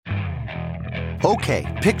Okay,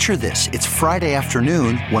 picture this. It's Friday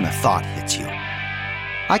afternoon when a thought hits you.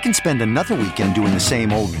 I can spend another weekend doing the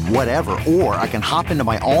same old whatever, or I can hop into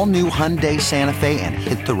my all-new Hyundai Santa Fe and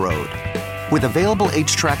hit the road. With available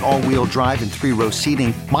H-Track all-wheel drive and 3-row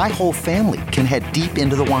seating, my whole family can head deep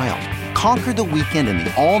into the wild. Conquer the weekend in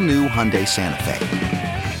the all-new Hyundai Santa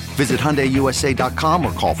Fe. Visit HyundaiUSA.com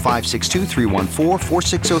or call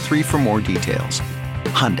 562-314-4603 for more details.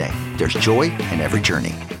 Hyundai, there's joy in every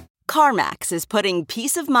journey. CarMax is putting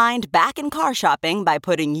peace of mind back in car shopping by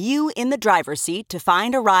putting you in the driver's seat to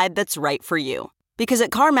find a ride that's right for you. Because at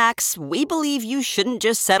CarMax, we believe you shouldn't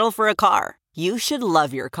just settle for a car. You should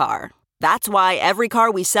love your car. That's why every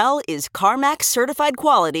car we sell is CarMax certified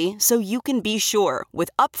quality, so you can be sure with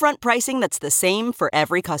upfront pricing that's the same for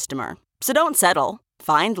every customer. So don't settle.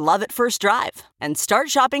 Find love at first drive and start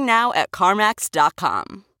shopping now at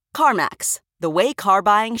CarMax.com. CarMax, the way car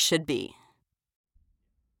buying should be.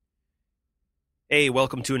 Hey,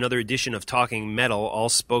 welcome to another edition of Talking Metal. All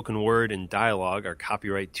spoken word and dialogue are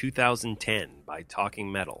copyright 2010 by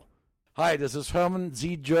Talking Metal. Hi, this is Herman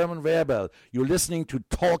Z. German Werbel. You're listening to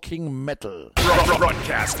Talking Metal.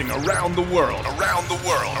 Broadcasting around the world,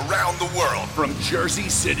 from Jersey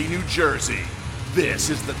City, New Jersey. This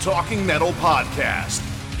is the Talking Metal Podcast.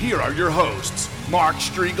 Here are your hosts, Mark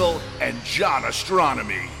Striegel and John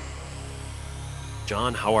Astronomy.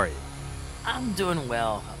 John, how are you? I'm doing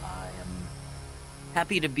well. I am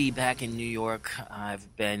happy to be back in New York.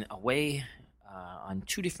 I've been away on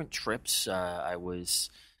 2 different trips. I was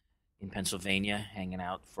in Pennsylvania hanging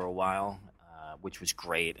out for a while, which was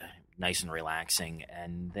great, nice and relaxing.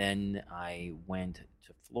 And then I went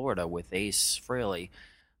to Florida with Ace Frehley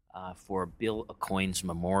for Bill Aucoin's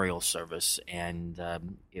memorial service. And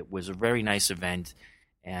it was a very nice event,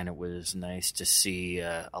 and it was nice to see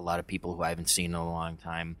a lot of people who I haven't seen in a long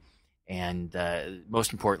time. And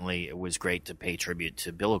most importantly, it was great to pay tribute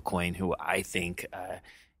to Bill Aucoin, who I think,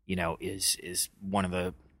 is one of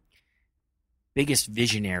the biggest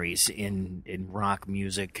visionaries in rock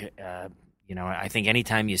music. I think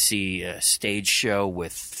anytime you see a stage show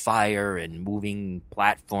with fire and moving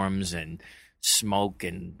platforms and smoke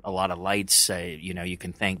and a lot of lights, you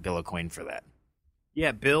can thank Bill Aucoin for that.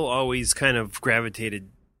 Yeah, Bill always kind of gravitated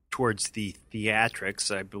towards the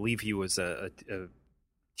theatrics. I believe he was a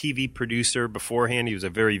TV producer beforehand. He was a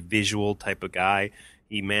very visual type of guy.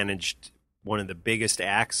 He managed one of the biggest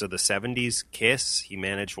acts of the 70s, Kiss. He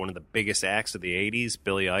managed one of the biggest acts of the 80s,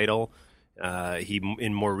 Billy Idol. He,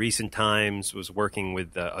 in more recent times, was working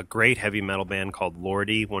with a great heavy metal band called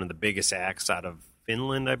Lordi, one of the biggest acts out of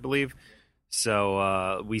Finland, I believe.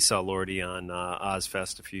 So we saw Lordi on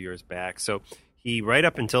Ozfest a few years back. So he, right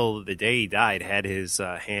up until the day he died, had his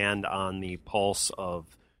hand on the pulse of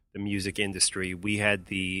the music industry. We had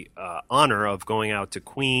the honor of going out to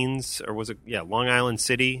Queens, or was it, Long Island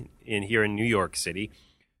City, here in New York City,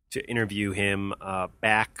 to interview him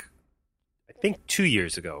back, I think 2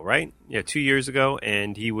 years ago, right? Yeah, 2 years ago,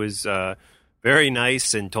 and he was very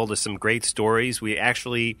nice and told us some great stories. We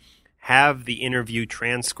actually have the interview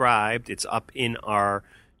transcribed. It's up in our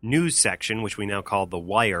news section, which we now call The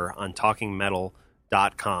Wire, on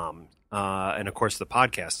TalkingMetal.com. And, of course, the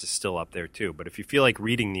podcast is still up there, too. But if you feel like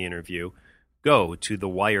reading the interview, go to the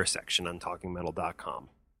Wire section on TalkingMetal.com.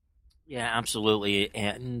 Yeah, absolutely.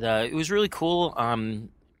 And it was really cool.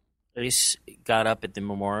 Ace got up at the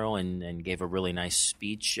memorial and gave a really nice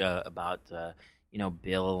speech about,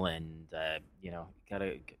 Bill, and, got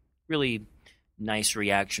a really nice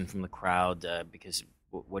reaction from the crowd because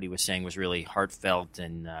what he was saying was really heartfelt,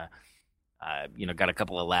 and got a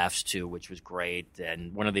couple of laughs too, which was great.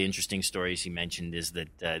 And one of the interesting stories he mentioned is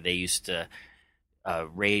that they used to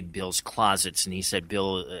raid Bill's closets, and he said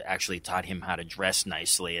Bill actually taught him how to dress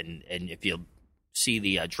nicely. And if you'll see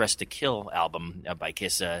the Dress to Kill album by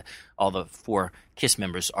Kiss, all the 4 Kiss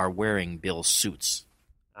members are wearing Bill's suits.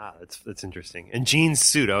 Ah, that's interesting. And Gene's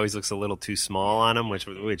suit always looks a little too small on him, which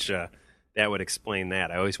that would explain that.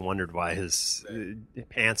 I always wondered why his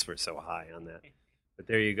pants were so high on that. But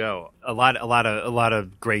there you go. A lot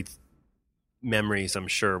of great memories, I'm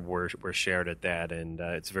sure, were shared at that, and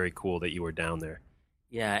it's very cool that you were down there.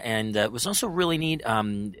 Yeah, and it was also really neat.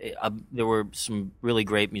 There were some really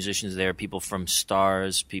great musicians there. People from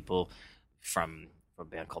Stars, people from a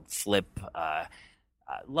band called Flip.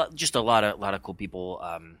 Just a lot of cool people.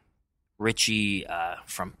 Richie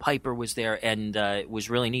from Piper was there, and it was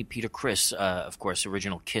really neat. Peter Criss, of course,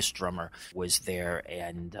 original Kiss drummer, was there,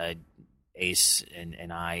 and Ace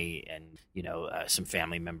and I, and some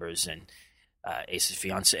family members, and Ace's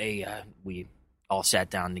fiance. We all sat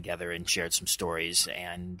down together and shared some stories,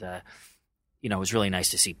 and it was really nice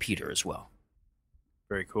to see Peter as well.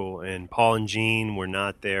 Very cool. And Paul and Gene were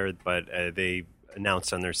not there, but they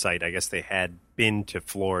announced on their site, I guess they had been to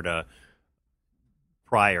Florida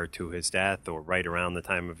prior to his death or right around the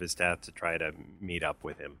time of his death to try to meet up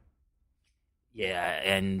with him. Yeah,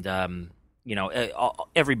 and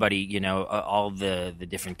everybody, all the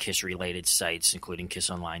different Kiss-related sites, including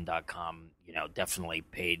KissOnline.com, definitely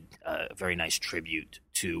paid a very nice tribute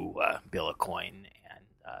to Bill Aucoin,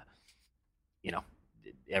 and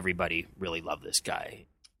everybody really loved this guy.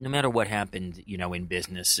 No matter what happened, in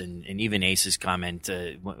business, and even Ace's comment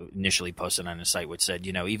initially posted on his site, which said,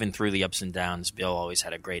 even through the ups and downs, Bill always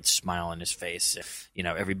had a great smile on his face.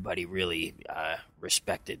 Everybody really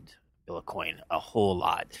respected Bill Aucoin a whole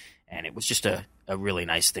lot, and it was just a really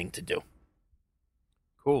nice thing to do.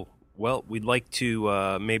 Cool. Well, we'd like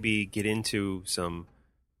to maybe get into some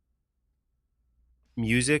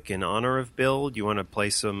music in honor of Bill. Do you want to play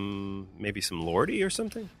maybe some Lordy or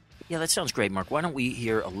something? Yeah, that sounds great, Mark. Why don't we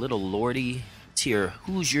hear a little Lordy? Let's hear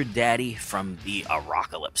Who's Your Daddy from the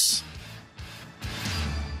Arocalypse.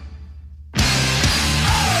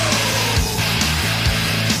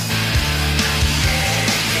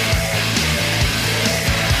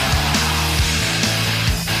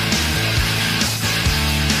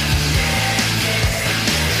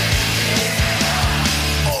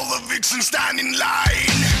 Stand in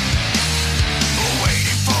line,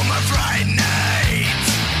 waiting for my Friday night.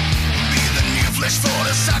 Be the new flesh for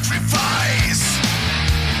the sacrifice.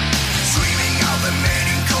 Screaming out the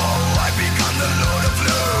mating call, I become the Lord of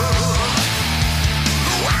Love.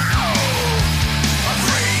 Wow! I'll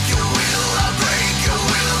break your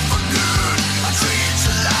will for good. I'll treat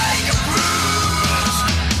you like a brute.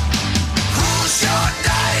 Who's your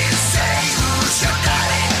daddy? Say who's your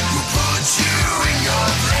daddy? Who put you in your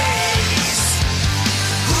place?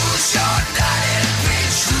 Who's your daddy,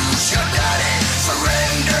 bitch? Who's your daddy?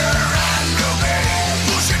 Surrender and obey.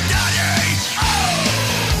 Who's your daddy? Oh!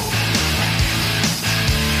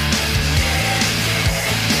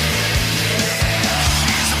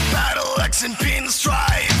 She's a battle axe and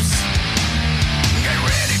pinstripes. Get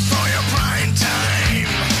ready for your prime time.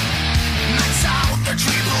 Max out the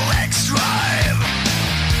triple X drive.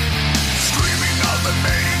 Screaming out the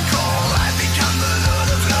main call, I become the Lord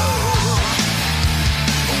of Love.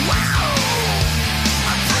 Wow!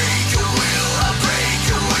 I break your will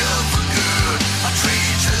for good. I'll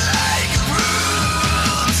treat you like a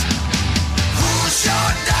brute. Who's your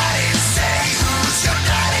daddy? Say who's your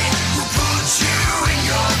daddy? Who put you in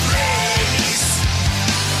your place?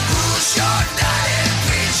 Who's your daddy,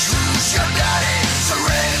 bitch? Who's your daddy?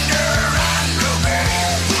 Surrender and obey.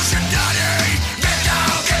 Who's your daddy? Get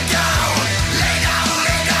down, lay down,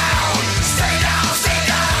 stay down,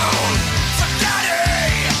 for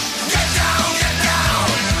daddy. Get down, lay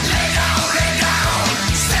down,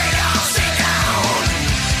 stay down.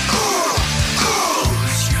 Ooh.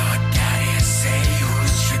 Who's your daddy? Say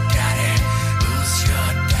who's your daddy? Who's your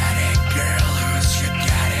daddy, girl? Who's your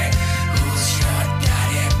daddy? Who's your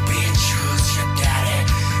daddy, bitch? Who's your daddy?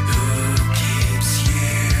 Who keeps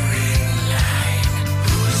you in line?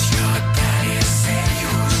 Who's your daddy? Say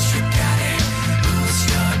who's your daddy? Who's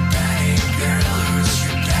your daddy, girl? Who's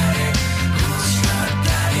your daddy? Who's your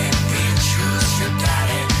daddy, bitch? Who's your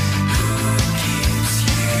daddy? Who keeps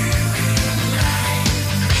you in line?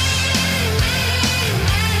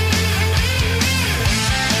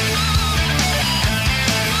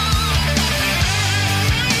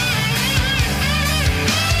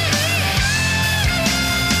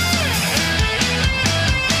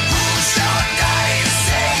 Who's your daddy?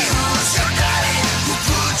 Say who's your daddy? Who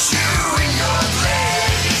put you in your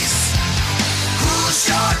place? Who's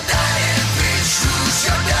your daddy, bitch? Who's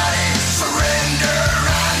your daddy? Surrender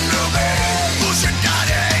and obey. Who's your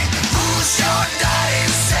daddy? Who's your daddy?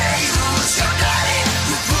 Say who's your daddy?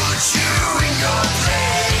 Who put you in your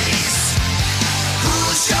place?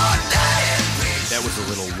 Who's your daddy, bitch? That was a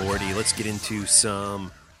little Lordy. Let's get into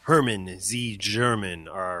some Herman Z. German,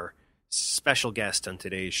 our special guest on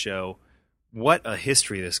today's show. What a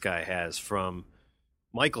history this guy has, from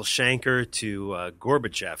Michael Schenker to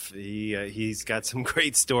Gorbachev. He's got some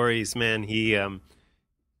great stories, man. He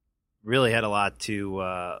really had a lot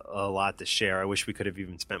to share. I wish we could have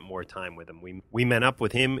even spent more time with him. We met up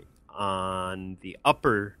with him on the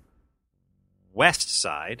Upper West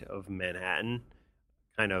Side of Manhattan,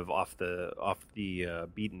 kind of off the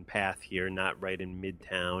beaten path here, not right in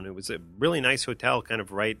Midtown. It was a really nice hotel, kind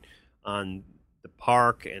of right on the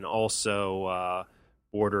park and also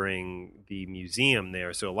bordering the museum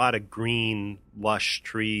there. So a lot of green, lush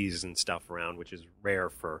trees and stuff around, which is rare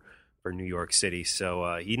for New York City.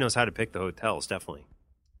 So he knows how to pick the hotels, definitely.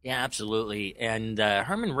 Yeah, absolutely. And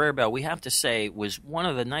Herman Rarebell, we have to say, was one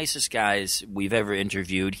of the nicest guys we've ever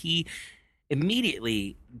interviewed. He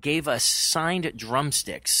immediately gave us signed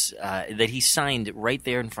drumsticks that he signed right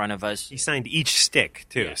there in front of us. He signed each stick,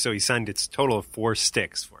 too. Yeah. So he signed its total of 4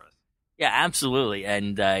 sticks for us. Yeah, absolutely.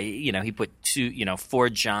 And, he put 2, for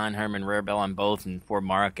John Herman Rarebell on both and for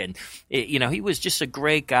Mark. And, he was just a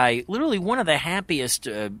great guy, literally one of the happiest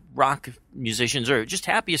rock musicians or just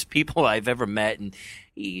happiest people I've ever met. And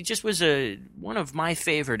he just was one of my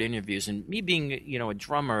favorite interviews. And me being, a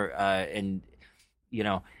drummer and,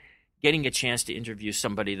 getting a chance to interview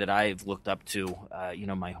somebody that I've looked up to,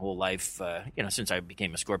 my whole life, since I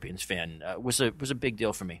became a Scorpions fan, was a big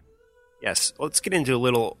deal for me. Yes, let's get into a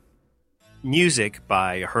little music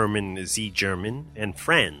by Herman Z. German and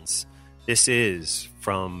Friends. This is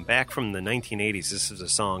back from the 1980s. This is a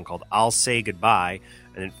song called I'll Say Goodbye,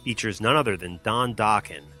 and it features none other than Don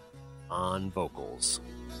Dokken on vocals.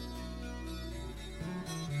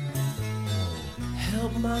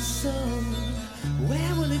 Help my soul,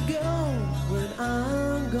 where will it go when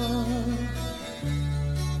I'm gone?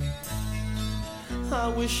 I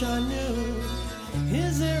wish I knew,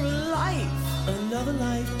 is there a life, another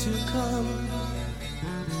life to come?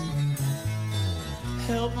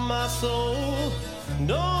 Help my soul,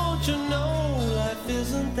 don't you know life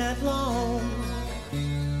isn't that long?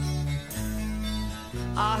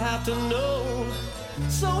 I have to know,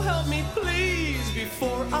 so help me please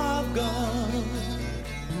before I've gone.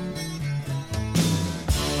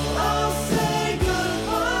 I'll say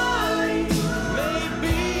goodbye,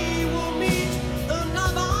 maybe we'll meet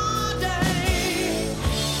another day.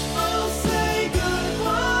 I'll say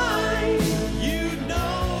goodbye, you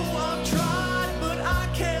know I've tried but I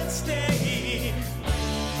can't stay.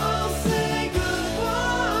 I'll say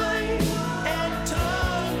goodbye and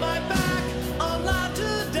turn my back on life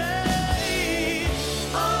today.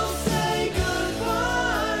 I'll say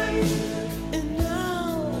goodbye and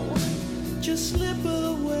now just slip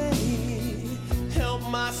away. Help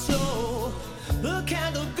my soul, the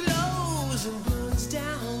candle glows and burns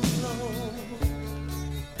down low.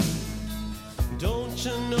 Don't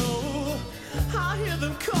you know, I hear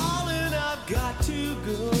them calling, I've got to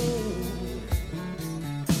go.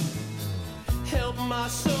 Help my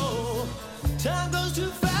soul, time goes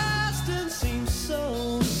too fast and seems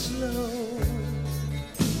so slow.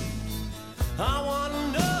 I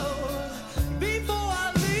wanna know, before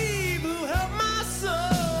I leave, who helped my soul.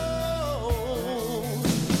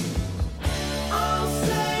 I'll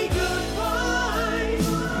say goodbye,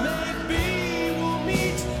 maybe we'll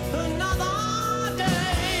meet another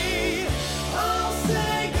day. I'll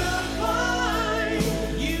say goodbye,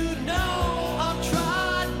 you know I've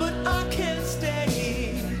tried but I can't stay.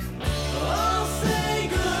 I'll say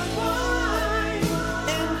goodbye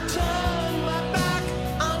and turn my back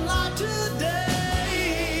on life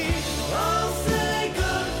today. I'll say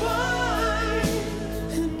goodbye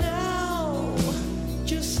and now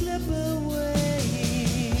just slip away.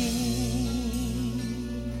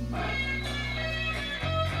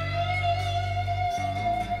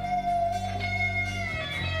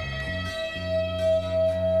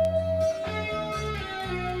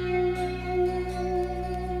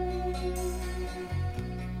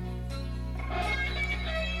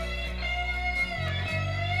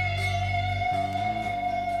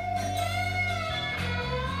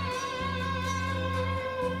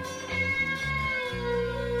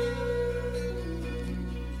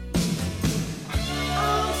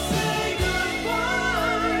 I'll say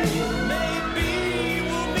goodbye, maybe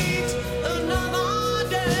we'll meet another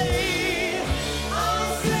day.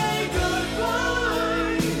 I'll say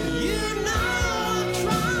goodbye, you know I've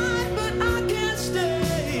tried but I can't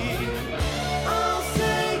stay. I'll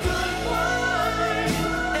say goodbye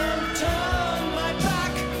and turn my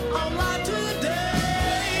back on life today.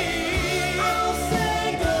 I'll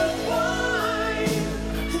say goodbye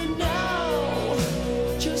and now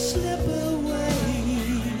just slip away.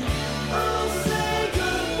 I'll say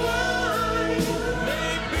goodbye,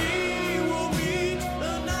 maybe we'll meet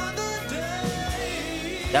another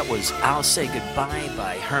day. That was I'll Say Goodbye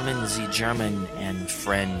by Herman Z. German and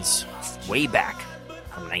Friends, way back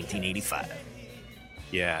from 1985.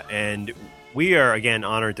 Yeah, and we are, again,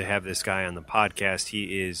 honored to have this guy on the podcast.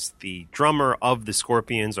 He is the drummer of the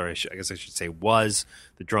Scorpions, or I guess I should say was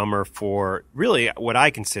the drummer for really what I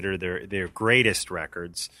consider their greatest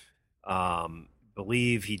records.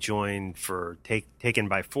 Believe he joined for Taken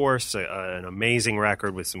by Force, an amazing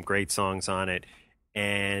record with some great songs on it.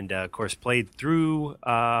 And, of course, played through,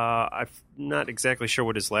 I'm not exactly sure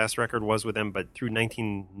what his last record was with them, but through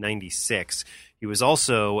 1996. He was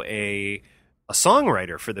also a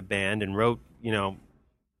songwriter for the band and wrote,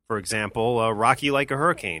 For example, "Rock You Like a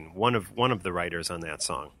Hurricane," one of the writers on that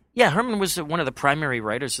song. Yeah, Herman was one of the primary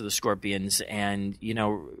writers of the Scorpions, and,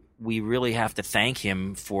 we really have to thank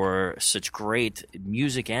him for such great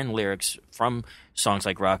music and lyrics from songs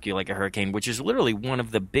like "Rock You Like a Hurricane," which is literally one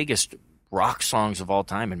of the biggest rock songs of all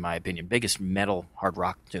time, in my opinion, biggest metal hard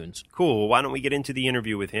rock tunes. Cool. Well, why don't we get into the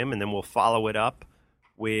interview with him, and then we'll follow it up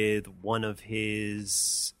with one of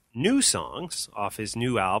his new songs off his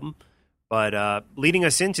new album. But leading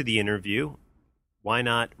us into the interview, why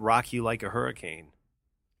not "Rock You Like a Hurricane"?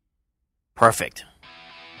 Perfect.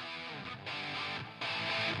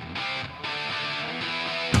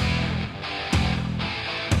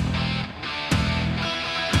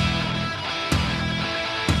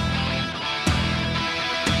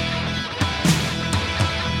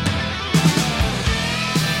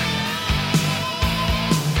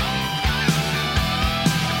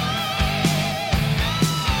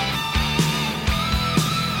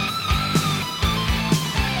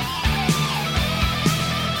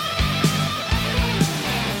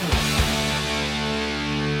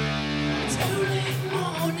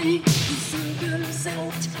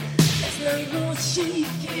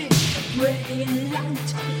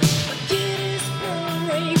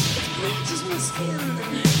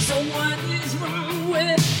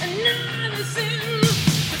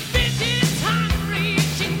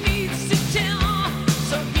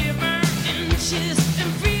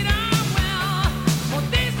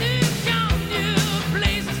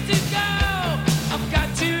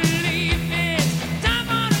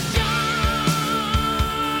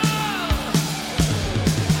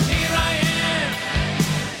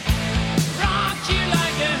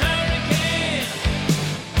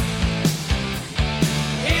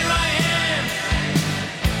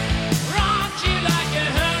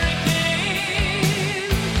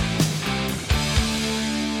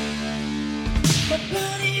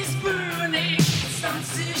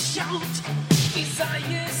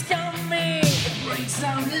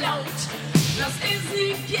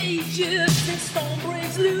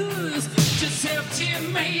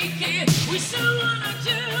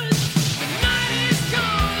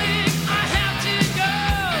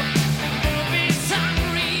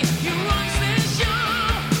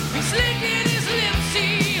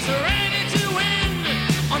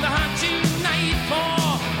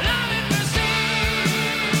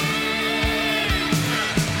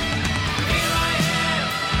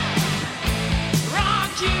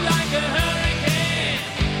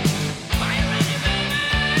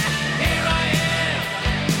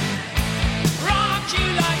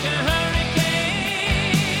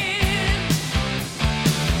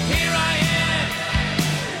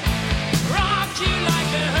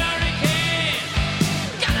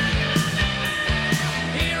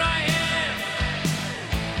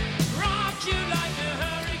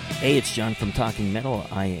 Hey, it's John from Talking Metal.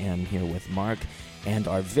 I am here with Mark and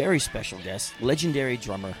our very special guest, legendary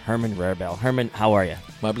drummer Herman Rarebell. Herman, how are you?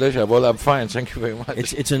 My pleasure. Well, I'm fine. Thank you very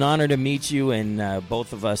much. It's an honor to meet you, and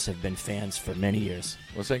both of us have been fans for many years.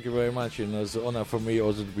 Well, thank you very much. It's an honor for me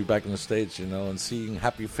also to be back in the States, and seeing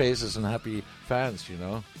happy faces and happy fans,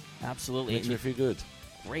 Absolutely. Makes me feel good.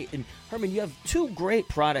 Great. And Herman, you have two great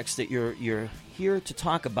products that you're here to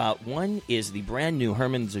talk about. One is the brand new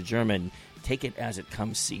Herman's a German Take It As It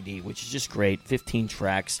Comes CD, which is just great, 15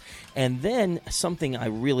 tracks. And then something I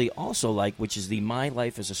really also like, which is the My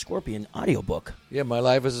Life as a Scorpion audiobook. Yeah, My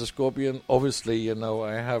Life as a Scorpion. Obviously,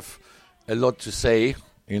 I have a lot to say.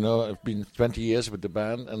 I've been 20 years with the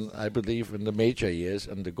band, and I believe in the major years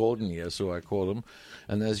and the golden years, so I call them.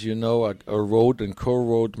 And as you know, I wrote and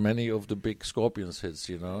co-wrote many of the big Scorpions hits,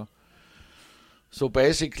 So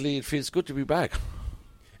basically, it feels good to be back.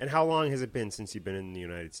 And how long has it been since you've been in the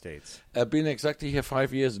United States? I've been exactly here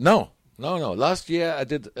 5 years. No. Last year I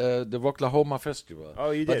did the Rocklahoma Festival. Oh,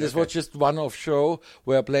 you did? But this was just one-off show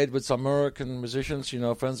where I played with some American musicians,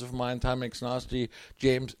 friends of mine, Timex Nasty,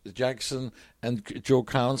 James Jackson, and Joe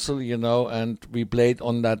Council, and we played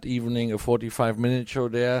on that evening a 45-minute show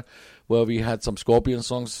there where we had some Scorpion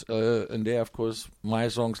songs in there, of course, my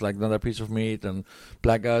songs like Another Piece of Meat and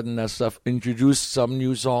Blackguard and that stuff. Introduced some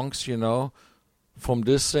new songs, from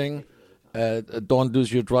this thing, Don't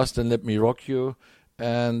Lose Your Trust and Let Me Rock You.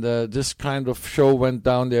 And this kind of show went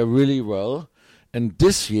down there really well. And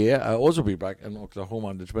this year, I'll also be back in Oklahoma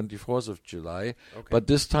on the 24th of July. Okay. But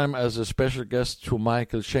this time as a special guest to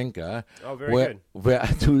Michael Schenker. Oh, very good. Where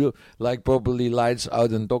I do probably Lights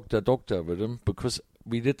Out and Doctor with him. Because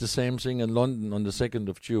we did the same thing in London on the 2nd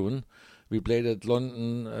of June. We played at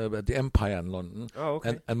London, at the Empire in London. Oh,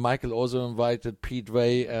 okay. And Michael also invited Pete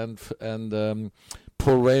Way and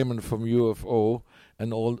Paul Raymond from UFO.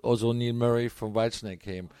 and also Neil Murray from Whitesnake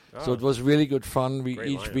came. So it was really good fun. We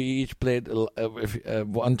each played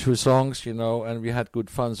 1-2 songs, you know, and we had good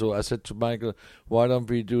fun. So I said to Michael, why don't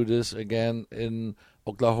we do this again in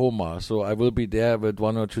Oklahoma? So I will be there with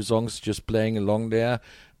 1 or 2 songs, just playing along there,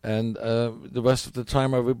 and the rest of the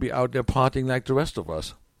time I will be out there partying like the rest of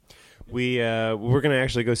us. We're going to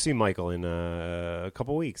actually go see Michael in a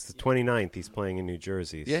couple weeks. The 29th, he's playing in New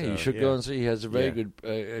Jersey. Yeah, you should go and see. He has a very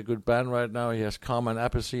good band right now. He has Carmen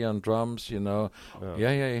Appice on drums, you know. Oh.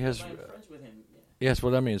 Yeah, he has. Yes,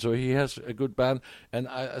 what I mean. So he has a good band, and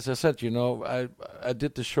as I said, you know, I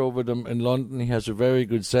did the show with him in London. He has a very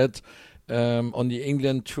good set. On the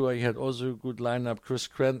England tour, he had also a good lineup. Chris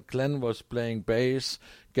Glenn was playing bass,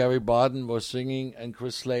 Gary Barden was singing, and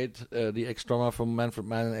Chris Slade, the ex-drummer from Manfred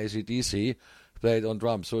Mann and AC/DC, played on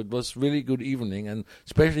drums. So it was really good evening, and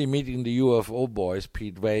especially meeting the UFO boys,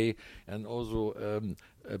 Pete Way, and also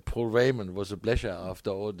Paul Raymond was a pleasure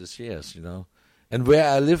after all these years, you know. And where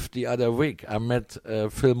I lived the other week, I met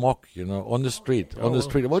Phil Mock, you know, on the street.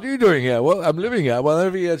 What are you doing here? Well, I'm living here. Well, I'm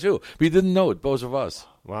living here too. We didn't know it, both of us.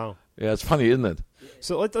 Wow. Yeah, it's funny, isn't it?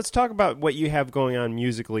 So let's talk about what you have going on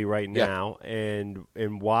musically right now, and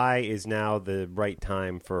why is now the right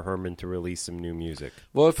time for Herman to release some new music?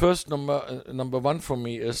 Well, first number one for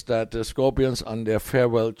me is that the Scorpions on their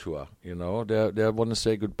farewell tour. You know, they want to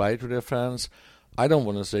say goodbye to their fans. I don't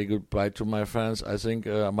want to say goodbye to my fans. I think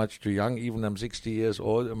I'm much too young. Even I'm 60 years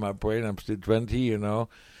old. In my brain, I'm still 20. You know.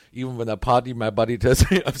 Even when I party, my body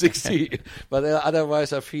tells me I'm 60. But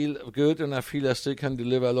otherwise, I feel good, and I feel I still can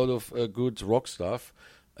deliver a lot of good rock stuff,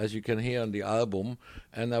 as you can hear on the album.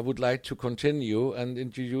 And I would like to continue and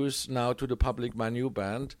introduce now to the public my new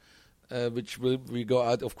band, which will go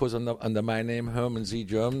out, of course, under my name, Herman Z.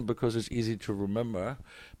 German, because it's easy to remember.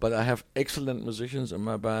 But I have excellent musicians in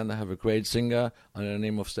my band. I have a great singer under the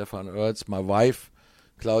name of Stefan Oertz, my wife,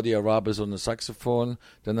 Claudia Raab is on the saxophone.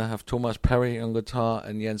 Then I have Thomas Perry on guitar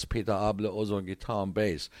and Jens Peter Able also on guitar and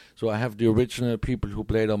bass. So I have the original people who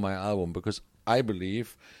played on my album, because I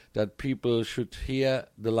believe that people should hear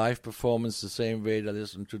the live performance the same way they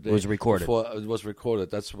listen today. It was recorded. It was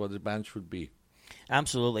recorded. That's what the band should be.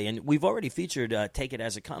 Absolutely. And we've already featured Take It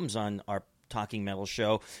As It Comes on our Talking Metal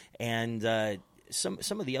show. And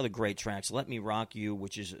some of the other great tracks, Let Me Rock You,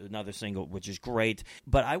 which is another single, which is great.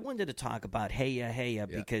 But I wanted to talk about Hey Ya, Hey Ya,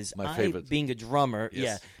 because my favorite. Being a drummer,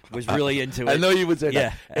 was really into it. I know you would say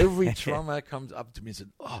that. Every drummer comes up to me and said,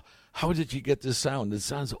 "Oh, how did you get this sound? It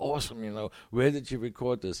sounds awesome, you know. Where did you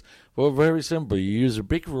record this?" Well, very simple. You use a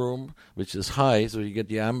big room, which is high, so you get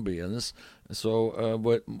the ambience. So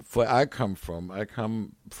where I come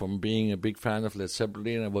from being a big fan of Led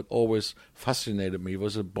Zeppelin, and what always fascinated me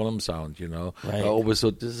was the bottom sound, you know. Right. I always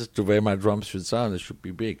thought, this is the way my drums should sound. It should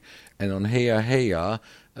be big. And on Hey Ya, Hey Ya,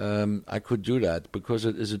 I could do that because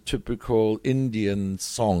it is a typical Indian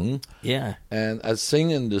song. Yeah. And I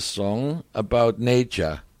sing in this song about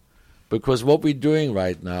nature, because what we're doing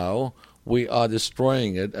right now, we are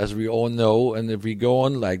destroying it, as we all know, and if we go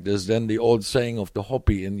on like this, then the old saying of the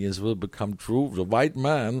Hopi Indians will become true. The white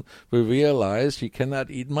man will realize he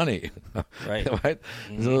cannot eat money. Right. Right?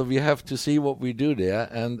 Mm-hmm. So we have to see what we do there.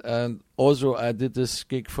 And also I did this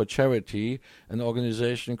gig for charity, an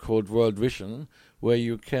organization called World Vision, where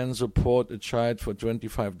you can support a child for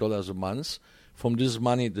 $25 a month. From this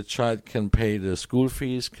money, the child can pay the school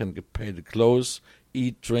fees, can pay the clothes,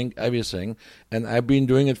 eat, drink, everything. And I've been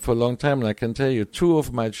doing it for a long time, and I can tell you, 2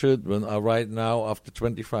 of my children are right now, after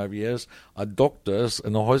 25 years, are doctors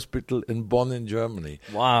in a hospital in Bonn in Germany.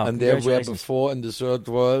 Wow. And they were before in the third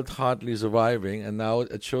world, hardly surviving, and now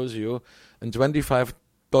it shows you, and $25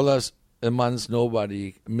 a month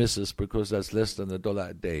nobody misses, because that's less than $1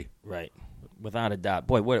 a day. Right. Without a doubt.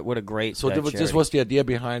 Boy, what a great So this was the idea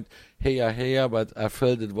behind Hey Ya, Hey Ya, but I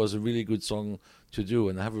felt it was a really good song to do,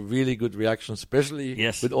 and I have a really good reaction, especially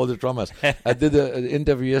with all the drummers. I did an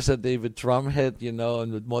interview yesterday with Drumhead, you know,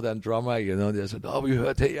 and with Modern Drummer, you know. They said, "Oh, we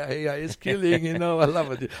heard Hey Ya, Hey Ya is killing," you know. I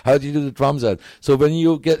love it. How do you do the drums out? So when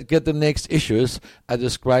you get the next issues, I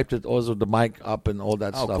described it also, the mic up and all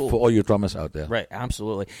that stuff, cool, for all your drummers out there. Right,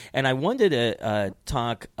 absolutely. And I wanted to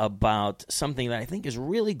talk about something that I think is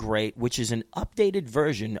really great, which is an updated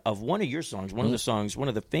version of one of your songs, one of the songs, one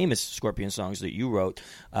of the famous Scorpion songs that you wrote,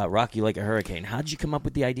 Rock You Like a Hurricane. How did you come up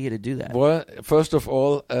with the idea to do that? Well, first of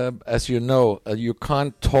all, as you know, you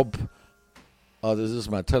can't top... Oh, this is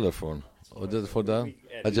my telephone. Oh, this is for that? We'll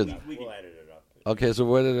edit it up. Okay, so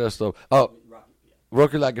where did I stop? Oh,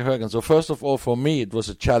 Rock You Like a Hurricane. So first of all, for me, it was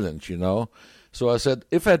a challenge, you know. So I said,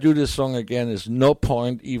 if I do this song again, there's no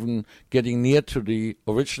point even getting near to the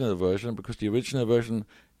original version, because the original version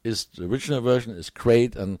the original version is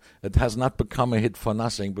great, and it has not become a hit for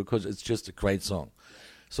nothing because it's just a great song.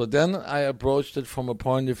 So then I approached it from a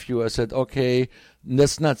point of view. I said, okay,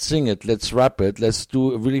 let's not sing it, let's rap it, let's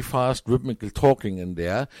do a really fast rhythmical talking in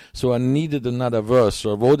there. So I needed another verse,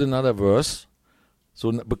 so I wrote another verse. So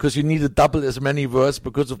because you needed double as many verses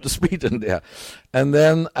because of the speed in there. And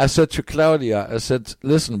then I said to Claudia, I said,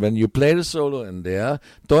 listen, when you play the solo in there,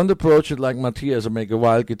 don't approach it like Matthias and make a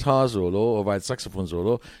wild guitar solo or wild saxophone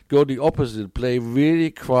solo. Go the opposite. Play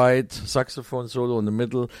really quiet saxophone solo in the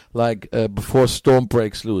middle, like before storm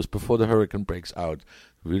breaks loose, before the hurricane breaks out.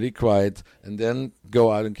 Really quiet, and then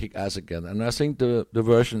go out and kick ass again. And I think the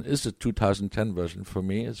version is the 2010 version for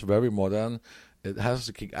me. It's very modern. It has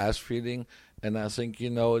the kick-ass feeling, and I think,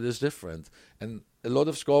 it is different. And a lot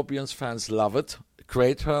of Scorpions fans love it.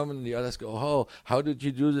 Great Herman, and the others go, oh, how did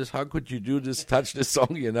you do this? How could you do this? Touch this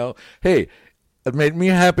song, Hey, it made me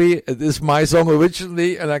happy. It is my song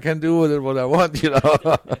originally, and I can do with it what I want,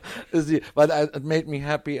 But it made me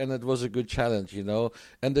happy, and it was a good challenge, And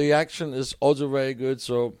the reaction is also very good,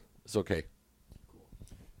 so it's okay.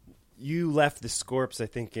 You left the Scorps, I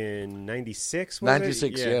think, in 96, was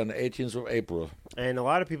 96, it? yeah, on the 18th of April. And a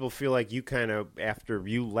lot of people feel like you kind of, after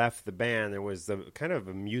you left the band, there was kind of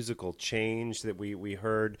a musical change that we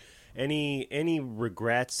heard. Any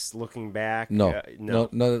regrets looking back? No,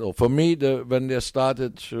 not at all. For me, when they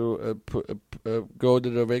started to go the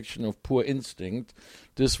direction of Pure Instinct,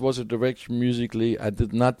 this was a direction musically I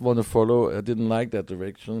did not want to follow. I didn't like that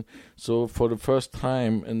direction. So for the first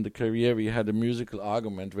time in the career, we had a musical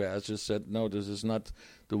argument where I just said, no, this is not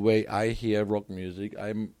the way I hear rock music.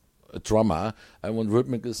 I'm a drummer. I want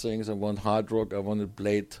rhythmical things. I want hard rock. I want it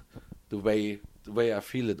played the way I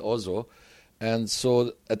feel it also. And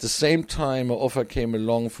so at the same time, an offer came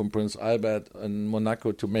along from Prince Albert in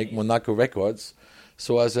Monaco to make Monaco Records.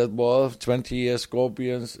 So I said, well, 20 years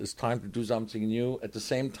Scorpions, it's time to do something new. At the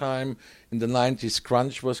same time, in the 90s,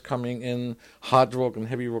 grunge was coming in. Hard rock and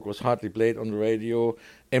heavy rock was hardly played on the radio.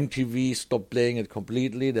 MTV stopped playing it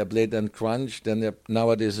completely. They played then grunge. Then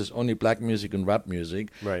nowadays it's only black music and rap music.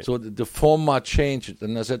 Right. So the format changed.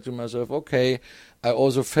 And I said to myself, okay, I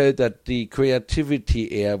also felt that the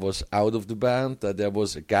creativity air was out of the band, that there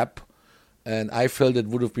was a gap. And I felt it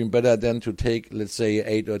would have been better then to take, let's say,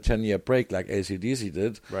 8 or 10 year break like AC/DC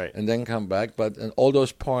did, right, and then come back. But in all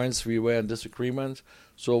those points we were in disagreement,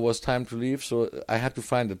 so it was time to leave. So I had to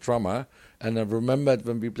find a drummer. And I remembered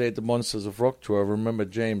when we played the Monsters of Rock tour, I remember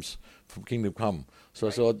James from Kingdom Come. So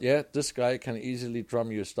I thought, yeah, this guy can easily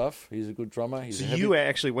drum your stuff. He's a good drummer. So you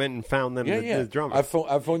actually went and found them, the drummer. I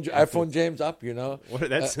phoned James up, Well,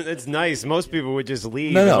 that's nice. Most people would just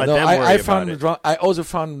leave and let them worry about it. I also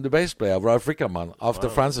found the bass player, Ralph Rickerman, after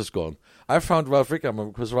Francis gone. I found Ralph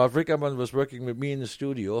Rickerman because Ralph Rickerman was working with me in the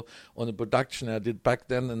studio on a production I did back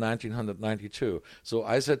then in 1992. So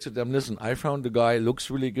I said to them, listen, I found the guy, looks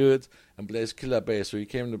really good, and plays killer bass. So he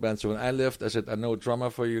came to the band. So when I left, I said, I know a drummer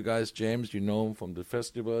for you guys, James, you know him from the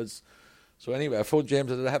festivals. So anyway, I phoned James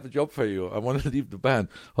and said, I have a job for you. I want to leave the band.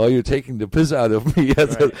 Oh, you're taking the piss out of me. I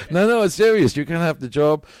said, no, it's serious. You can have the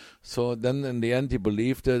job. So then in the end, he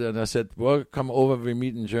believed it. And I said, well, come over. We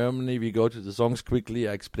meet in Germany. We go to the songs quickly.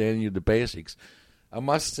 I explain you the basics. I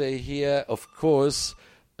must say here, of course,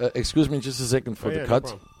 excuse me just a second for the cut.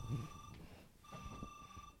 No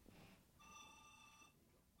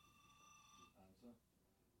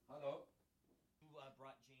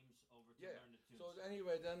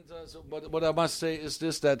Anyway, then, what I must say is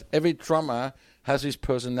this, that every drummer has his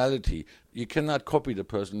personality. You cannot copy the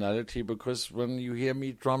personality, because when you hear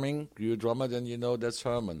me drumming, you're a drummer, then you know that's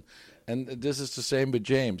Herman. And this is the same with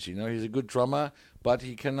James. He's a good drummer, but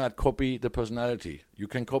he cannot copy the personality. You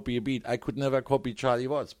can copy a beat. I could never copy Charlie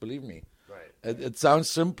Watts, believe me. It sounds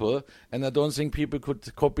simple, and I don't think people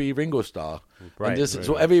could copy Ringo Starr.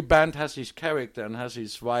 So every band has his character and has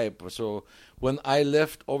his vibe. So when I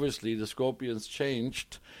left, obviously the Scorpions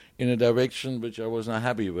changed in a direction which I was not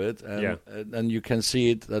happy with, and you can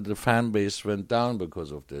see it that the fan base went down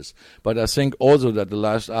because of this. But I think also that the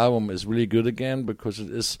last album is really good again, because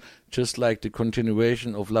it is just like the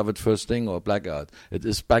continuation of Love at First Sting or Blackout. It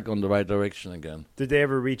is back on the right direction again. Did they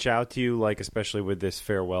ever reach out to you, like especially with this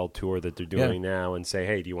farewell tour that they're doing now, and say,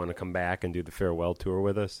 hey, do you want to come back and do the farewell tour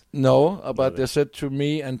with us? No, but they said to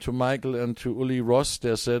me and to Michael and to Uli Ross,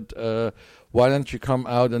 they said, why don't you come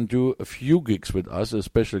out and do a few gigs with us, a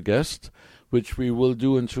special guest, which we will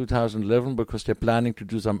do in 2011, because they're planning to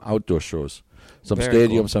do some outdoor shows, some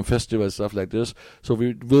stadiums, some festivals, stuff like this. So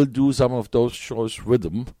we will do some of those shows with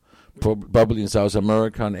them, probably in South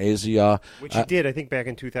America and Asia. Which you did, I think, back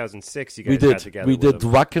in 2006. You guys got together. We did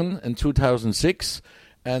Wacken in 2006.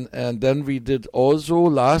 And then we did also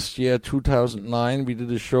last year, 2009, we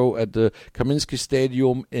did a show at the Kaminsky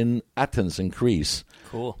Stadium in Athens, in Greece.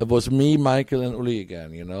 Cool. It was me, Michael, and Uli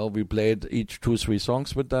again. We played each 2-3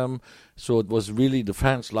 songs with them. So it was really, the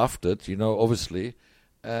fans loved it, obviously.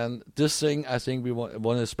 And this thing, I think we want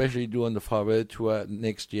to especially do on the farewell tour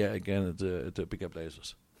next year again at the bigger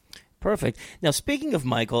places. Perfect. Now, speaking of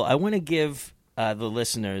Michael, I want to give the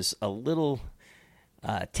listeners a little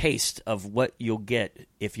taste of what you'll get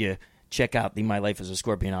if you check out the My Life as a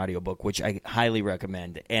Scorpion audiobook, which I highly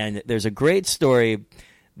recommend. And there's a great story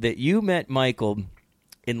that you met Michael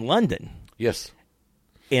in London. Yes.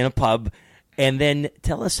 In a pub. And then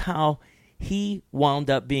tell us how he wound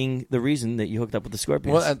up being the reason that you hooked up with the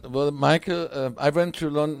Scorpions. Well, Michael, I went to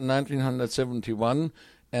London in 1971,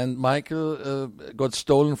 and Michael got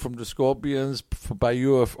stolen from the Scorpions by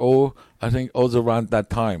UFO, I think also around that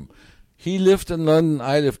time. He lived in London,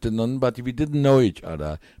 I lived in London, but we didn't know each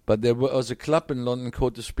other. But there was a club in London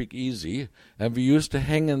called the Speak Easy, and we used to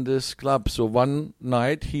hang in this club. So one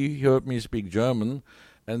night he heard me speak German,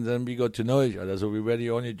 and then we got to know each other. So we were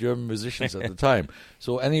the only German musicians at the time.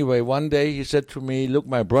 So anyway, one day he said to me, look,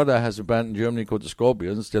 my brother has a band in Germany called the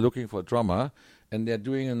Scorpions. They're looking for a drummer, and they're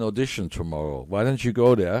doing an audition tomorrow. Why don't you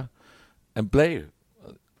go there and play?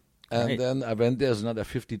 And then I went, there's another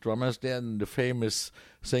 50 drummers there, and the famous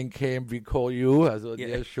thing came, we call you. I thought,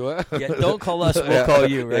 yeah sure. Yeah, don't call us, we'll call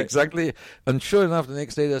you, right? Exactly. And sure enough, the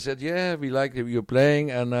next day they said, yeah, we like that you're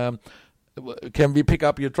playing, and can we pick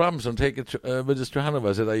up your drums and take it with us to Hanover?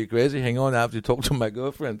 I said, are you crazy? Hang on, I have to talk to my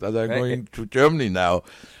girlfriend, as I'm going to Germany now.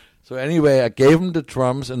 So anyway, I gave him the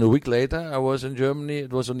drums, and a week later, I was in Germany.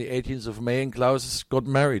 It was on the 18th of May, and Klaus got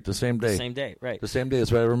married the same day. The same day, right. The same day,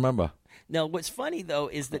 that's what I remember. Now, what's funny, though,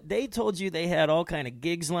 is that they told you they had all kind of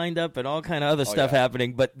gigs lined up and all kind of other stuff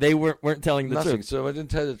happening, but they weren't telling the truth. So I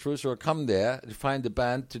didn't tell the truth. So I come there to find the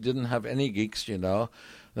band who didn't have any gigs, And I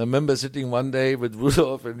remember sitting one day with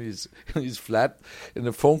Rudolph in his flat, and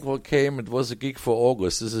the phone call came. It was a gig for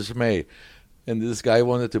August. This is May. And this guy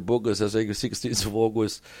wanted to book us, I think, the 16th of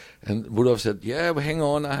August. And Rudolph said, yeah, well, hang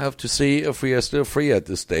on, I have to see if we are still free at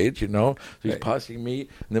this stage, So he's passing me,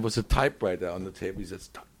 and there was a typewriter on the table. He said,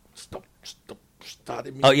 stop, start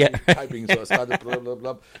immediately typing. So I started blah, blah,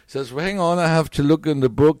 blah. He says, well, hang on, I have to look in the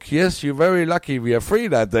book. Yes, you're very lucky. We are free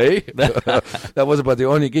that day. That was about the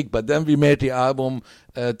only gig. But then we made the album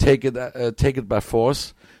Take It By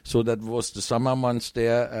Force. So that was the summer months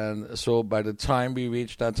there, and so by the time we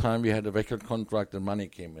reached that time, we had a record contract and money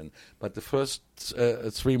came in. But the first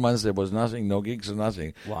 3 months, there was nothing, no gigs or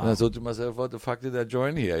nothing. Wow. And I thought to myself, what the fuck did I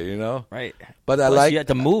join here, Right. But you had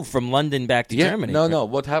to move from London back to Germany. No.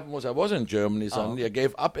 What happened was I was in Germany suddenly. I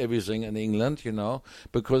gave up everything in England,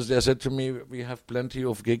 because they said to me, we have plenty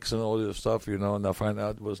of gigs and all this stuff, and I find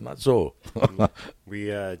out it was not so.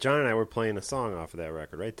 John and I were playing a song off of that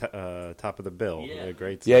record, right? Top of the Bill. Yeah.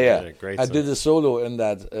 Great song. Yeah. Great I song. did a solo in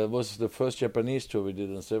that. It was the first Japanese tour we did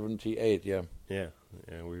in 78, Yeah.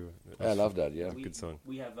 I love that, Good song.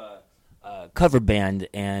 We have a cover band,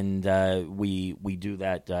 and we do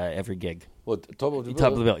that every gig. What, Top of the Bill?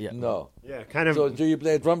 Top of the Bill, yeah. No. Yeah, kind of. So do you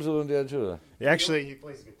play drums on there too? Actually, he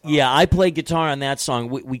plays guitar. Yeah, I play guitar on that song.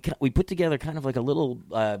 We put together kind of like a little...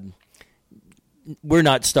 we're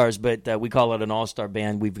not stars, but we call it an all-star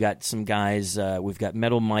band. We've got some guys. We've got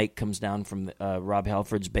Metal Mike comes down from Rob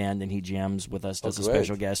Halford's band, and he jams with us as a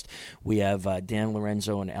special guest. We have Dan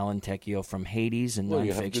Lorenzo and Alan Tecchio from Hades and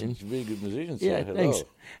Nonfiction. You have really good musicians. Yeah, thanks.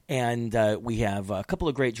 And we have a couple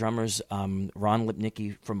of great drummers. Ron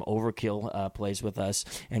Lipnicki from Overkill plays with us,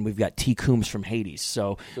 and we've got T. Coombs from Hades.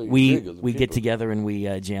 So we get together and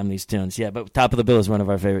we jam these tunes. Yeah, but Top of the Bill is one of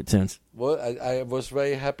our favorite tunes. Well, I was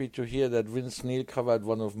very happy to hear that Vince Neil covered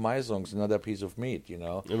one of my songs, Another Piece of Meat,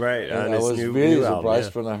 Right. And I was really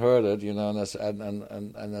surprised when I heard it,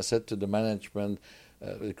 and I said to the management,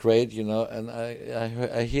 great, and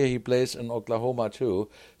I hear he plays in Oklahoma too,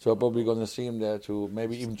 so I'm probably going to see him there to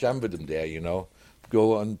maybe even jam with him there,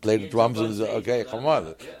 go and play the drums and say, okay, come on,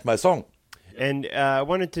 it's my song. And I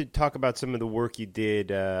wanted to talk about some of the work you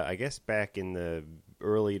did, I guess, back in the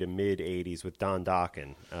early to mid 80s with Don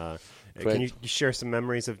Dokken. Can you share some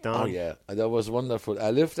memories of Don? Oh, yeah. That was wonderful.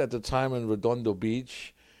 I lived at the time in Redondo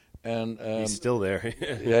Beach. And he's still there.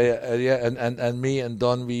 And me and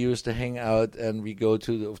Don, we used to hang out, and we go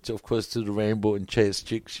to the Rainbow and chase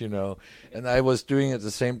chicks, And I was doing at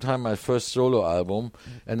the same time my first solo album,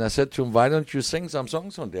 and I said to him, "Why don't you sing some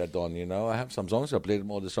songs on there, Don? I have some songs. I played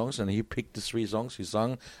him all the songs, and he picked the 3 songs he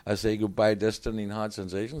sung. I Say Goodbye, Destiny, and Hard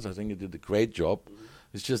Sensations. I think he did a great job.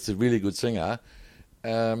 He's just a really good singer.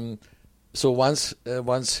 So once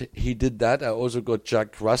he did that, I also got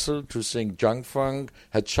Jack Russell to sing Junk Funk.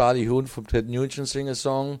 Had Charlie Hoon from Ted Nugent sing a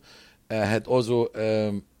song. Had also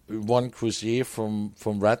Juan Cruzier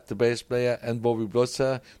from Rat, the bass player, and Bobby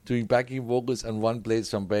Blotzer doing backing vocals, and one played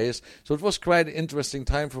some bass. So it was quite an interesting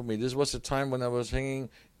time for me. This was the time when I was hanging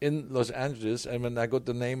in Los Angeles, and when I got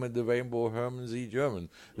the name of the Rainbow, Herman Z. German.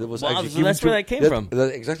 That was Wow, actually so given that's where that came from.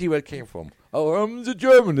 That's exactly where it came from. Oh, Herman Z.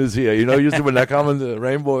 German is here. Usually when I come on the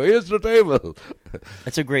Rainbow, here's the table.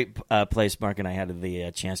 That's a great place. Mark and I had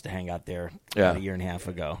the chance to hang out there Yeah. a year and a half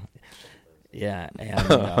ago. Yeah,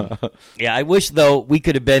 and, I wish though we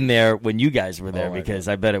could have been there when you guys were there, because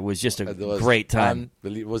I bet it was just a great time.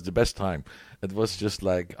 It was the best time. It was just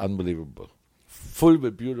like unbelievable. Full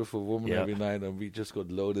with beautiful women every night, and we just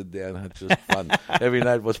got loaded there and had just fun. Every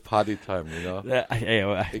night was party time,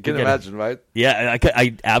 You can imagine, right? Yeah,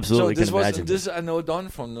 I absolutely can imagine. This I know Don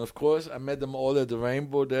from, of course. I met them all at the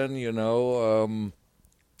Rainbow then,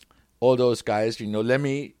 all those guys,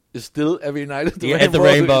 Lemmy is still every night at the Rainbow. At the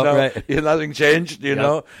Rainbow, right. Nothing changed,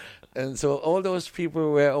 know. And so all those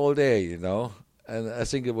people were all there, And I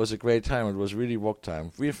think it was a great time. It was really rock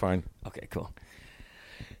time. We're fine. Okay, cool.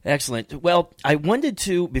 Excellent. Well, I wanted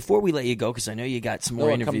to, before we let you go, because I know you got some more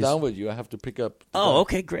interviews. I'll come down with you. I have to pick up.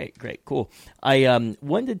 Okay, great, cool. I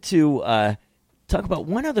wanted to talk about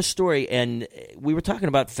one other story, and we were talking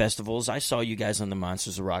about festivals. I saw you guys on the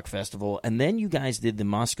Monsters of Rock Festival, and then you guys did the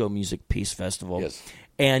Moscow Music Peace Festival. Yes.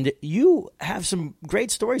 And you have some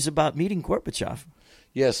great stories about meeting Gorbachev.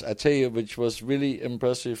 Yes, I tell you, which was really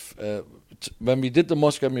impressive. When we did the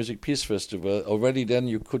Moscow Music Peace Festival, already then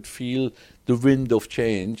you could feel the wind of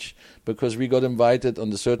change, because we got invited on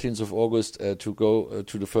the 13th of August to go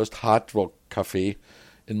to the first hard rock cafe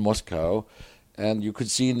in Moscow. And you could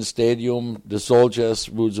see in the stadium, the soldiers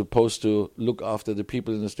who were supposed to look after the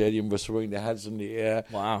people in the stadium were throwing their hats in the air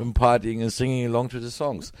and partying and singing along to the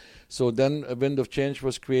songs. So then a wind of change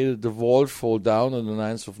was created. The wall fell down on the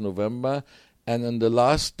 9th of November. And in the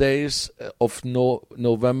last days of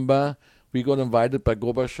November, we got invited by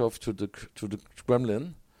Gorbachev to the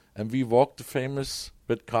Kremlin. And we walked the famous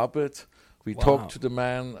red carpet. We talked to the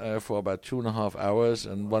man for about 2.5 hours.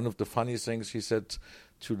 And one of the funny things he said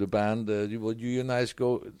to the band, you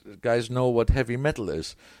guys know what heavy metal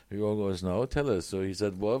is? We all goes, no, tell us. So he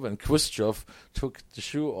said, well, when Khrushchev took the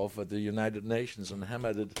shoe off at the United Nations and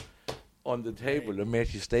hammered it on the table and made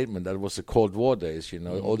his statement, that was the Cold War days,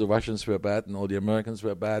 all the Russians were bad and all the Americans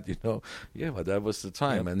were bad, Yeah, but that was the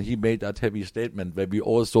time. Yep. And he made that heavy statement where we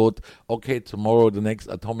all thought, okay, tomorrow the next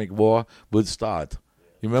atomic war will start.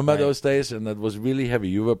 You remember those days? And that was really heavy.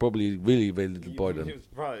 You were probably really very little boy then. It was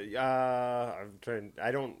probably, I'm trying.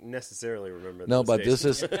 I don't necessarily remember. No, but days.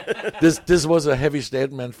 this was a heavy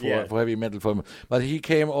statement for heavy metal for him. But he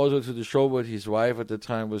came also to the show with his wife at the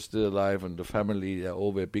time was still alive, and the family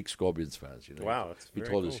all were big Scorpions fans. Wow, that's he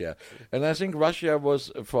very told cool. us, yeah. And I think Russia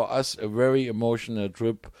was for us a very emotional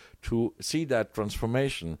trip to see that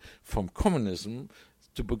transformation from communism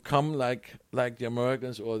to become like the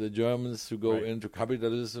Americans or the Germans, to go into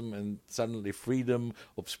capitalism and suddenly freedom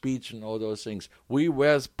of speech and all those things. We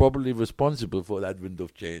were probably responsible for that wind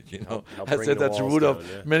of change, I said that to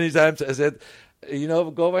Rudolph many times. I said,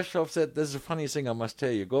 Gorbachev said, this is a funny thing I must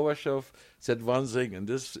tell you. Gorbachev said one thing, and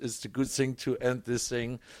this is the good thing to end this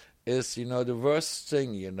thing, is, the worst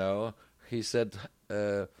thing, he said,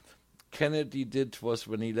 Kennedy did was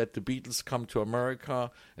when he let the Beatles come to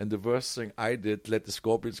America, and the worst thing I did, let the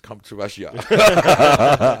Scorpions come to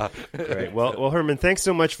Russia. Great. Well, Herman, thanks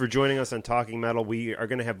so much for joining us on Talking Metal. We are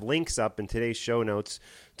going to have links up in today's show notes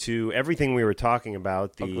to everything we were talking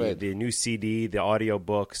about, the new CD, the audio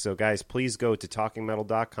book. So, guys, please go to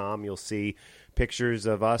talkingmetal.com. You'll see pictures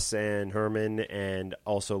of us and Herman, and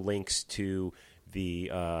also links to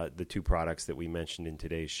the two products that we mentioned in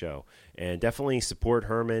today's show. And definitely support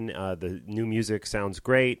Herman. The new music sounds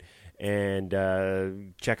great. And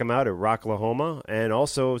check him out at Rocklahoma. And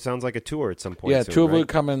also, it sounds like a tour at some point. Yeah, soon, tour right? will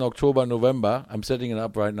come in October, November. I'm setting it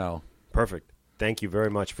up right now. Perfect. Thank you very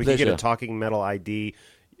much. If we Pleasure. could get a Talking Metal ID,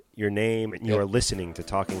 your name, and you are listening to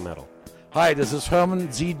Talking Metal. Hi, this is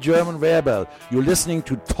Herman Z. German Werbel. You're listening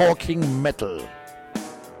to Talking Metal.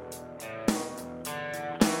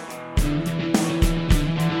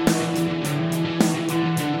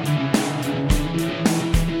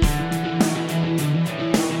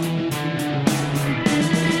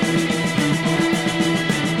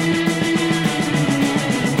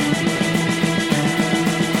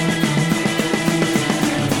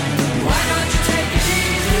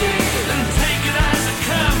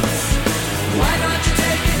 Why don't you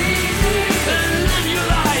take it easy and live your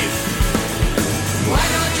life?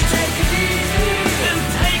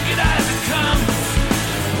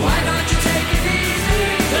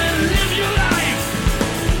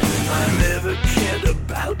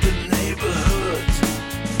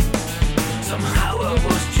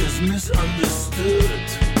 misunderstood.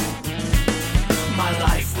 My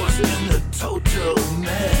life was in a total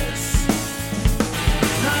mess.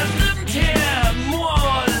 I didn't care, more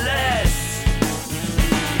or less.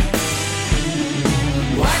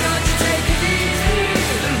 Why don't you take it easy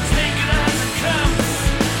and take it as it comes?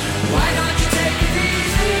 Why don't you take it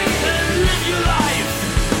easy and live your life?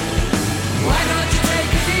 Why don't you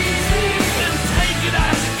take it easy and take it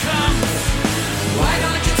as it comes? Why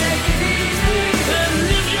don't you take it easy and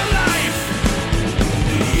live your life?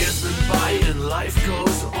 The years went by and life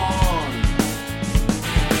goes on.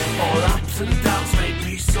 All ups and downs make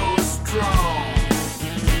me so strong.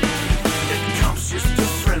 It comes just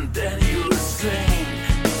different than you think.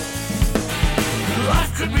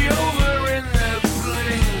 Life could be over in a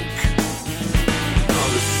blink of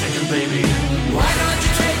a second, baby. Why don't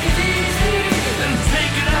you take it easy and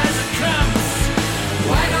take it as it comes?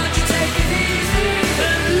 Why don't you take it easy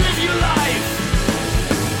and live your life?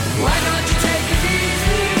 Why don't you take it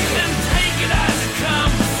easy and take it as it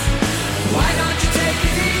comes? Why don't you take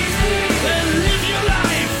it easy and live your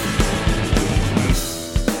life?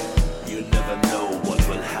 You never know what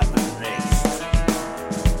will happen next.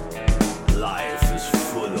 Life is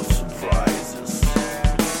full of surprises.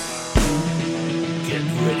 Get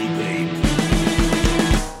ready, babe.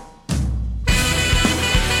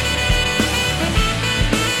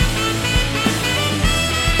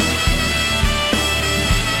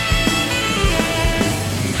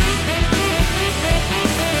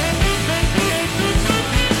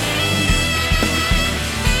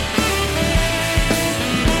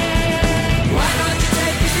 Why don't you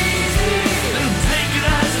take it easy and take it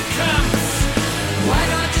as it comes? Why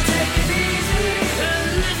don't you take it easy and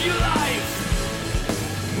live your life?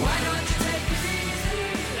 Why don't you take it easy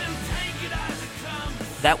and take it as it comes?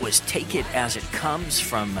 That was Take It As It Comes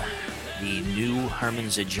from the new Herman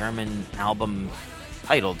German album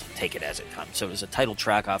titled Take It As It Comes. So it was a title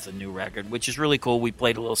track off the new record, which is really cool. We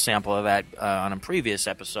played a little sample of that on a previous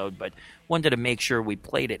episode, but wanted to make sure we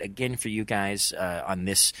played it again for you guys on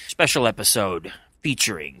this special episode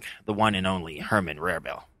featuring the one and only Herman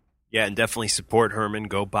Rarebell. Yeah, and definitely support Herman.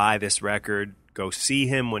 Go buy this record. Go see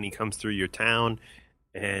him when he comes through your town.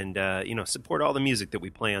 And, support all the music that we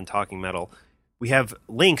play on Talking Metal. We have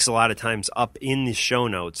links a lot of times up in the show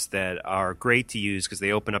notes that are great to use because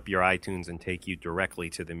they open up your iTunes and take you directly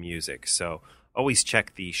to the music. So always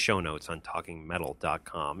check the show notes on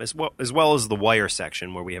TalkingMetal.com, as well as the Wire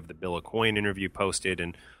section where we have the Bill Aucoin interview posted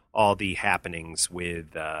and all the happenings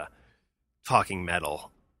with Talking Metal.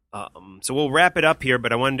 So we'll wrap it up here,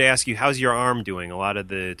 but I wanted to ask you, how's your arm doing? A lot of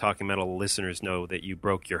the Talking Metal listeners know that you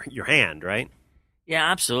broke your hand, right? Yeah,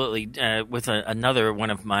 absolutely. With another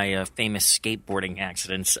one of my famous skateboarding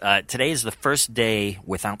accidents. Today is the first day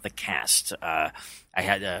without the cast. I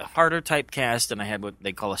had a harder type cast, and I had what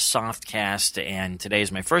they call a soft cast, and today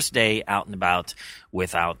is my first day out and about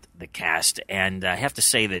without the cast. And I have to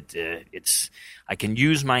say that I can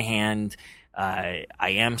use my hand. I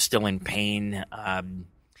am still in pain,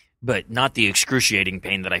 but not the excruciating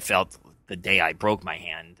pain that I felt the day I broke my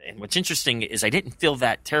hand. And what's interesting is I didn't feel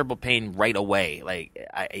that terrible pain right away. Like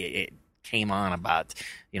it came on about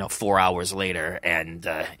 4 hours later, and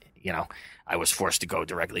I was forced to go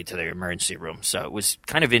directly to the emergency room. So it was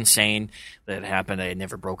kind of insane that it happened. I had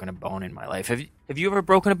never broken a bone in my life. Have you ever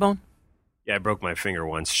broken a bone? Yeah, I broke my finger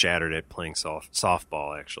once, shattered it playing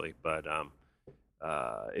softball actually, but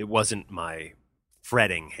it wasn't my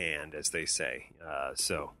fretting hand, as they say.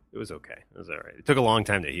 So it was okay. It was all right. It took a long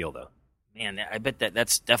time to heal, though. Man, I bet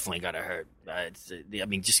that's definitely got to hurt.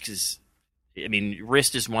 Just because,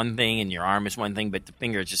 wrist is one thing and your arm is one thing, but the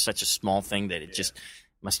finger is just such a small thing that it just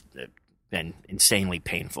must have been insanely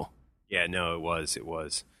painful. Yeah, no, it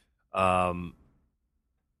was.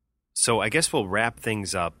 So I guess we'll wrap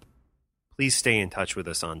things up. Please stay in touch with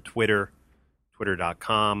us on Twitter,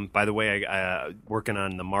 twitter.com. By the way, I working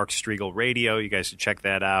on the Mark Strigl Radio. You guys should check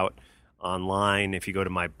that out online. If you go to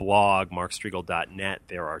my blog, markstrigl.net,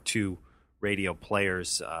 there are 2 radio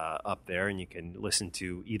players up there, and you can listen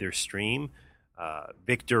to either stream.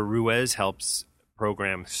 Victor Ruiz helps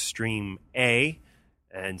program Stream A,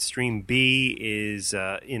 and Stream B is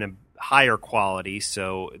in a higher quality,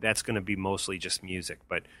 so that's going to be mostly just music.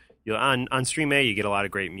 But on Stream A, you get a lot of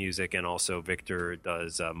great music, and also Victor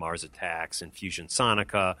does Mars Attacks and Fusion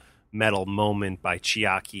Sonica, Metal Moment by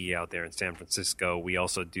Chiaki out there in San Francisco. We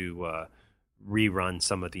also do rerun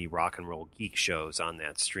some of the Rock and Roll Geek shows on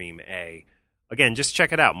that Stream A. Again, just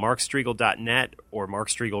check it out, markstrigl.net or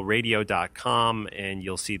markstriglradio.com, and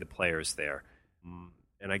you'll see the players there.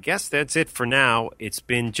 And I guess that's it for now. It's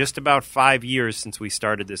been just about 5 years since we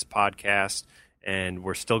started this podcast, and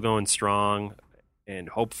we're still going strong. and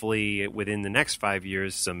hopefully within the next 5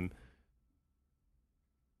 years, some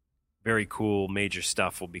very cool major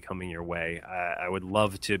stuff will be coming your way. I would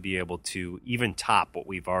love to be able to even top what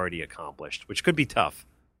we've already accomplished, which could be tough.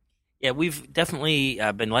 Yeah, we've definitely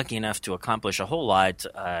been lucky enough to accomplish a whole lot,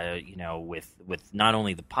 with not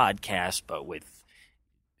only the podcast, but with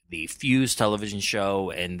the Fuse television show,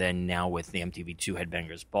 and then now with the MTV2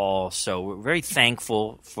 Headbangers Ball. So we're very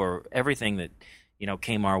thankful for everything that,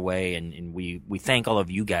 came our way, and we thank all of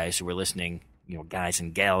you guys who are listening, guys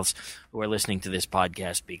and gals who are listening to this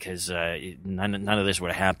podcast, because none of this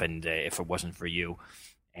would have happened if it wasn't for you.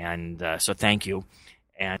 And so thank you.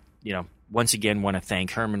 And, once again, want to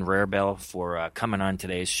thank Herman Rarebell for coming on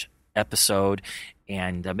today's episode.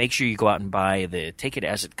 And make sure you go out and buy the Take It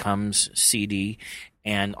As It Comes CD.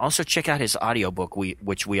 And also check out his audiobook,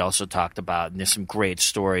 which we also talked about. And there's some great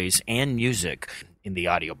stories and music in the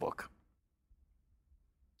audiobook.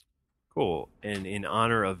 Cool. And in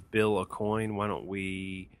honor of Bill Aucoin, why don't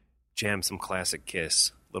we jam some classic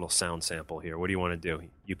Kiss? Little sound sample here. What do you want to do?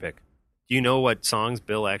 You pick. Do you know what songs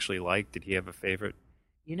Bill actually liked? Did he have a favorite?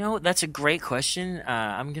 That's a great question.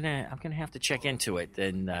 I'm gonna have to check into it,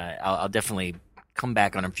 and I'll definitely come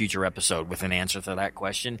back on a future episode with an answer to that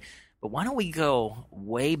question. But why don't we go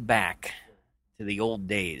way back to the old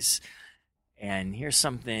days? And here's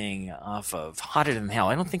something off of Hotter Than Hell.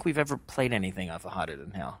 I don't think we've ever played anything off of Hotter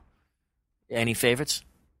Than Hell. Any favorites?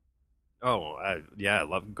 Oh, I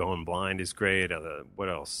love Going Blind is great. What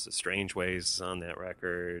else? Strange Ways is on that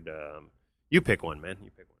record. You pick one, man.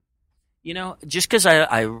 You pick one. Just because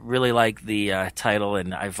I really like the title,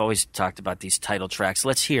 and I've always talked about these title tracks,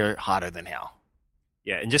 let's hear Hotter Than Hell.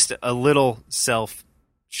 Yeah, and just a little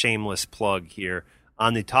shameless plug here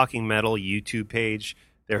on the Talking Metal YouTube page.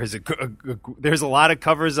 There's a lot of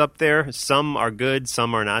covers up there. Some are good,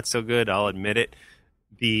 some are not so good. I'll admit it.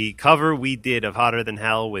 The cover we did of Hotter Than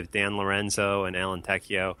Hell with Dan Lorenzo and Alan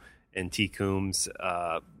Tecchio and T. Coombs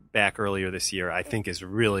back earlier this year, I think is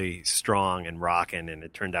really strong and rocking, and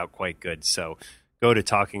it turned out quite good. So go to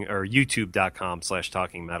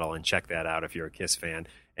youtube.com/talkingmetal and check that out if you're a Kiss fan.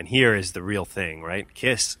 And here is the real thing, right?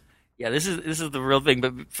 Kiss. Yeah, this is the real thing.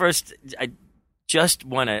 But first, I just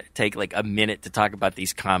want to take like a minute to talk about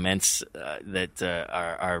these comments that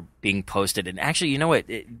are being posted. And actually, you know what?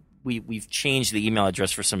 We've changed the email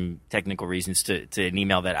address for some technical reasons to an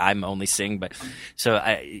email that I'm only seeing. But so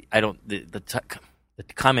I don't the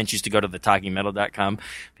comments used to go to the TalkingMetal.com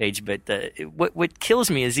page. But what kills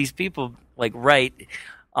me is these people like write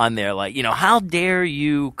on there like, how dare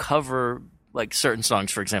you cover like certain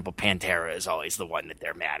songs. For example, Pantera is always the one that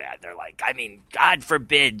they're mad at. They're like, I mean, God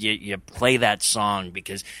forbid you play that song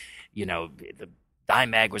because, the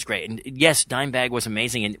Dimebag was great. And yes, Dimebag was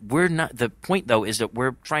amazing. And we're not, the point though is that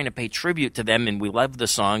we're trying to pay tribute to them and we love the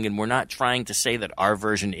song, and we're not trying to say that our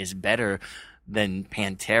version is better than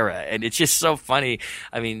Pantera. And it's just so funny.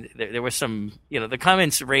 I mean, there were some, the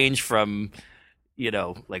comments range from,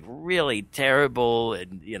 like really terrible,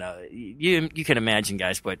 and you can imagine,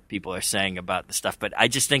 guys, what people are saying about the stuff. But I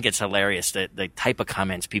just think it's hilarious that the type of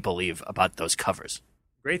comments people leave about those covers.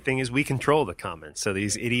 Great thing is we control the comments, so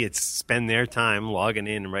these idiots spend their time logging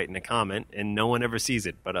in and writing a comment, and no one ever sees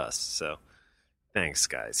it but us. So thanks,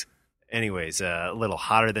 guys. Anyways, a little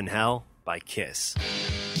Hotter Than Hell by Kiss.